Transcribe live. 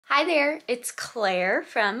Hi there, it's Claire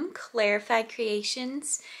from Clairified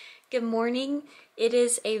Creations. Good morning. It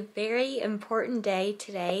is a very important day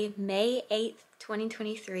today, May 8th,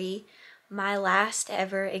 2023, my last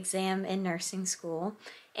ever exam in nursing school.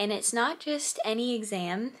 And it's not just any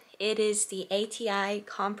exam, it is the ATI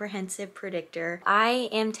Comprehensive Predictor. I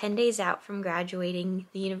am 10 days out from graduating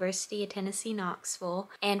the University of Tennessee, Knoxville,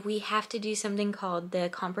 and we have to do something called the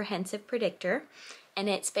Comprehensive Predictor. And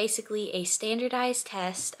it's basically a standardized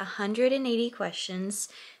test, 180 questions,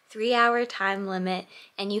 3-hour time limit,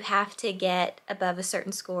 and you have to get above a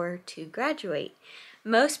certain score to graduate.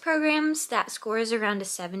 Most programs, that score is around a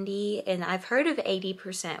 70, and I've heard of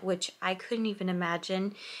 80%, which I couldn't even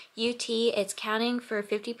imagine. UT, it's counting for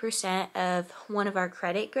 50% of one of our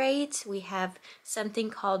credit grades. We have something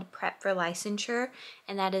called Prep for Licensure,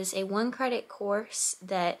 and that is a 1-credit course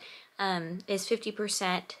that is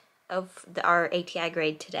 50% of our ATI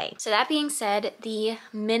grade today. So that being said, the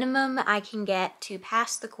minimum I can get to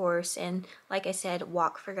pass the course and, like I said,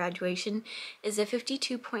 walk for graduation is a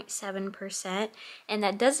 52.7%. And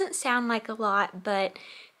that doesn't sound like a lot, but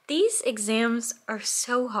these exams are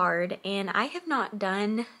so hard and I have not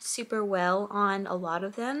done super well on a lot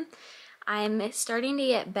of them. I'm starting to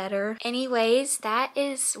get better. Anyways, that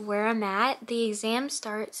is where I'm at. The exam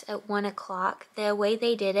starts at 1 o'clock. The way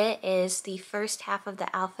they did it is the first half of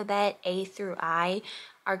the alphabet, A through I,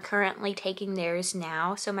 are currently taking theirs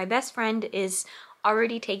now. So my best friend is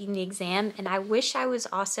already taking the exam, and I wish I was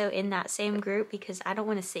also in that same group because I don't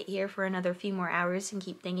want to sit here for another few more hours and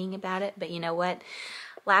keep thinking about it. But you know what?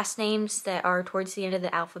 Last names that are towards the end of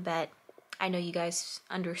the alphabet, I know you guys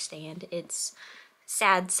understand. It's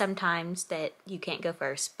sad sometimes that you can't go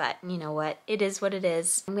first, but you know what? It is what it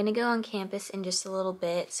is. I'm gonna go on campus in just a little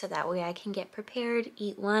bit so that way I can get prepared,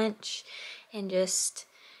 eat lunch, and just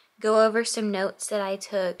go over some notes that I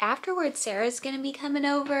took. Afterwards, Sarah's gonna be coming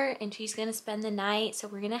over and she's gonna spend the night, so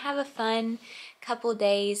we're gonna have a fun couple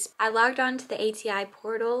days. I logged on to the ATI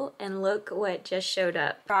portal and look what just showed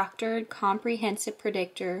up. Proctored Comprehensive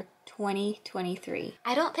Predictor 2023.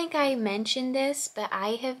 I don't think I mentioned this, but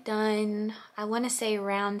I have done, I want to say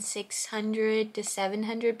around 600 to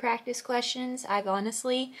 700 practice questions. I've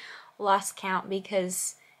honestly lost count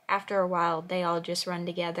because after a while they all just run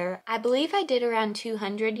together. I believe I did around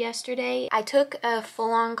 200 yesterday. I took a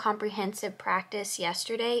full-on comprehensive practice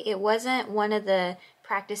yesterday. It wasn't one of the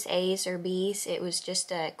practice A's or B's, it was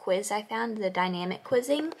just a quiz I found, the dynamic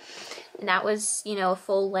quizzing, and that was, you know, a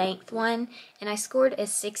full-length one, and I scored a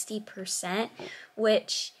 60%,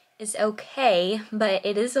 which is okay, but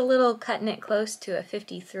it is a little cutting it close to a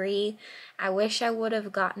 53. I wish I would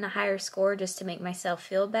have gotten a higher score just to make myself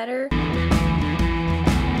feel better.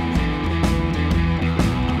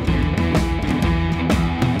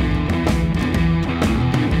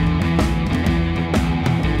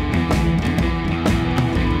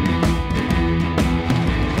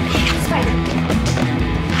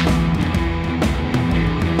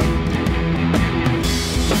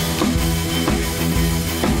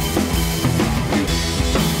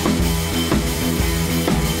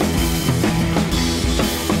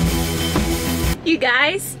 You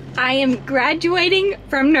guys, I am graduating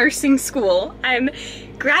from nursing school. I'm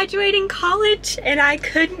graduating college and I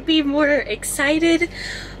couldn't be more excited.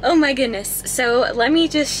 Oh my goodness. So let me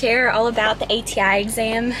just share all about the ATI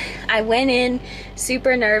exam. I went in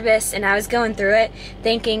super nervous and I was going through it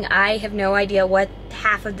thinking I have no idea what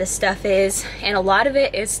half of the stuff is, and a lot of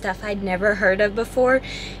it is stuff I'd never heard of before,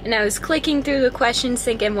 and I was clicking through the questions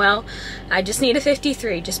thinking, well, I just need a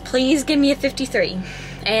 53, just please give me a 53.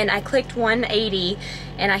 And I clicked 180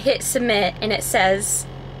 and I hit submit and it says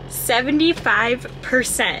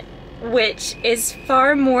 75%, which is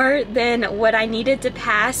far more than what I needed to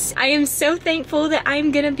pass. I am so thankful that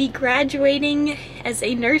I'm gonna be graduating as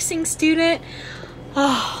a nursing student.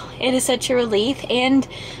 Oh, it is such a relief, and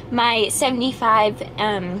my 75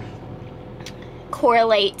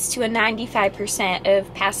 correlates to a 95%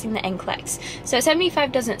 of passing the NCLEX. So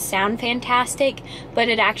 75 doesn't sound fantastic, but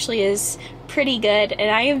it actually is pretty good, and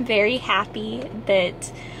I am very happy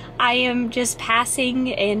that I am just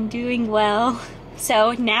passing and doing well.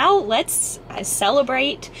 So now let's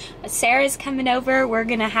celebrate. Sarah's coming over. We're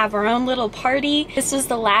gonna have our own little party. This was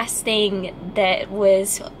the last thing that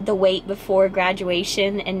was the wait before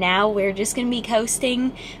graduation, and now we're just gonna be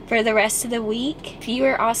coasting for the rest of the week. If you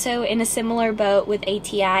are also in a similar boat with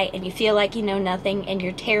ATI and you feel like you know nothing and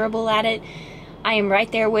you're terrible at it, I am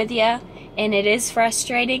right there with you. And it is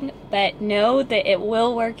frustrating, but know that it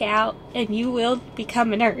will work out and you will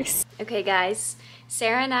become a nurse. Okay guys,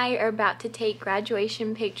 Sarah and I are about to take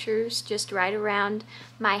graduation pictures just right around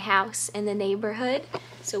my house in the neighborhood.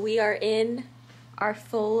 So we are in our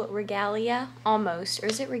full regalia, almost, or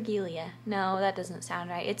is it regalia? No, that doesn't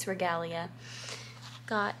sound right, it's regalia.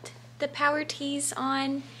 Got the power tees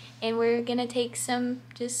on, and we're gonna take some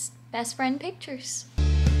just best friend pictures.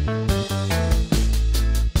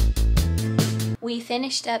 We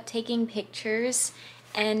finished up taking pictures,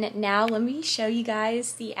 and now let me show you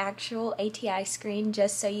guys the actual ATI screen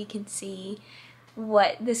just so you can see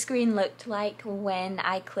what the screen looked like when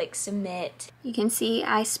I clicked submit. You can see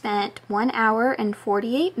I spent 1 hour and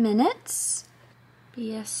 48 minutes.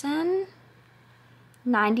 BSN,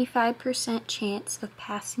 95% chance of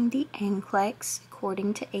passing the NCLEX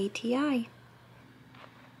according to ATI.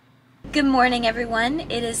 Good morning, everyone.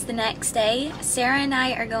 It is the next day. Sarah and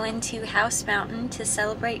I are going to House Mountain to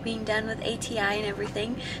celebrate being done with ATI and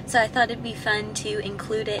everything, so I thought it'd be fun to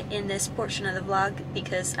include it in this portion of the vlog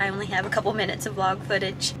because I only have a couple minutes of vlog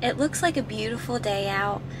footage. It looks like a beautiful day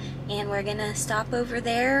out, and we're gonna stop over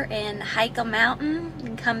there and hike a mountain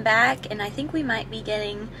and come back, and I think we might be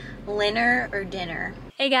getting dinner or dinner.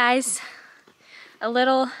 Hey guys, a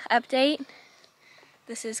little update.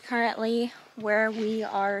 This is currently where we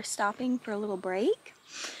are stopping for a little break.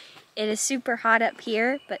 It is super hot up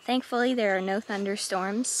here, but thankfully there are no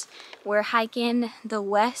thunderstorms. We're hiking the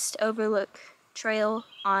West Overlook Trail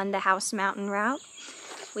on the House Mountain route.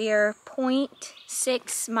 We are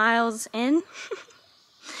 0.6 miles in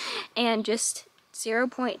and just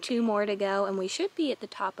 0.2 more to go, and we should be at the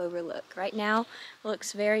top overlook. Right now it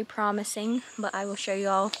looks very promising, but I will show you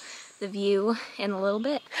all the view in a little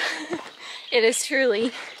bit. It is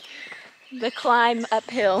truly the climb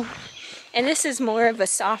uphill, and this is more of a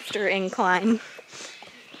softer incline.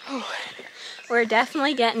 Oh, we're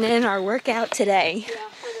definitely getting in our workout today. Yeah,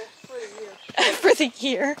 for the year. For the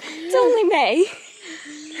year. It's only May.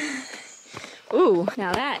 Ooh,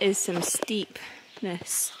 now that is some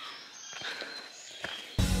steepness.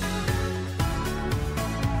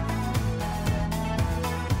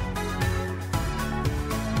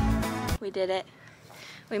 We did it.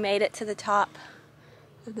 We made it to the top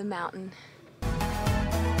of the mountain.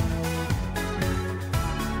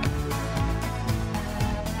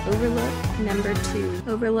 Overlook number 2.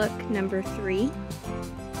 Overlook number 3.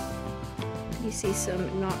 You see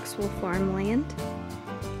some Knoxville farmland.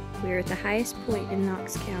 We're at the highest point in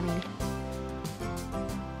Knox County.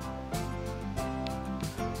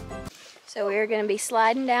 So we're going to be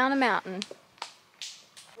sliding down a mountain.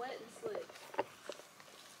 Wet and slick.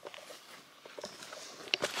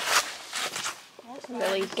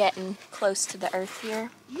 Really getting close to the earth here.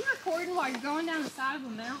 You recording while you're going down the side of a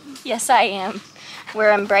mountain? Yes, I am.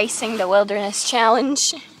 We're embracing the wilderness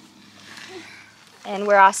challenge. And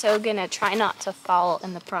we're also gonna try not to fall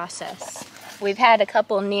in the process. We've had a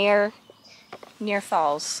couple near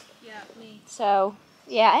falls. Yeah, me. So,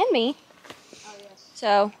 yeah, and me. Oh, yes.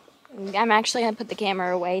 So, I'm actually gonna put the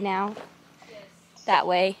camera away now. Yes. That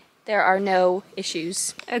way, there are no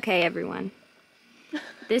issues. Okay, everyone.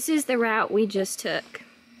 This is the route we just took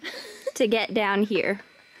to get down here.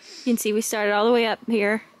 You can see we started all the way up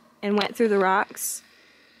here and went through the rocks.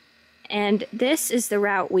 And this is the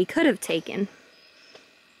route we could have taken.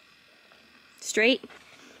 Straight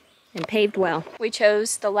and paved well. We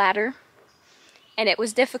chose the ladder, and it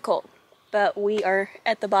was difficult, but we are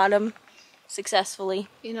at the bottom successfully.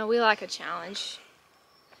 You know, we like a challenge.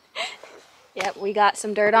 Yep, we got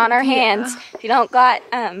some dirt on our hands. If you don't got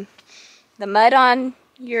the mud on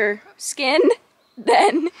your skin,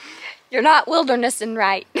 then you're not wildernessing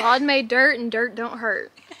right. God made dirt, and dirt don't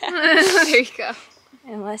hurt. There you go.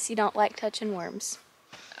 Unless you don't like touching worms.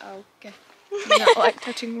 Oh, okay. You not like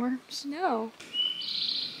touching worms? No.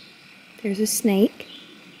 There's a snake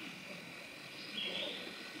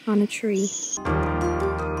on a tree.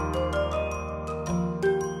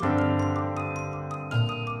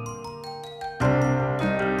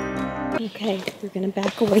 Okay, we're gonna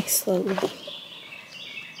back away slowly.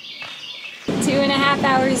 2.5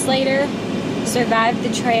 hours later, survived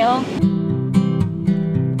the trail.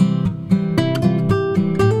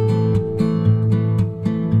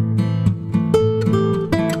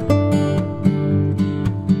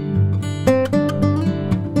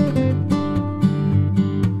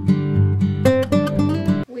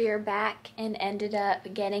 We are back and ended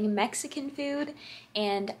up getting Mexican food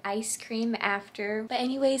and ice cream after. But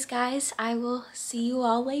anyways, guys, I will see you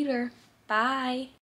all later. Bye.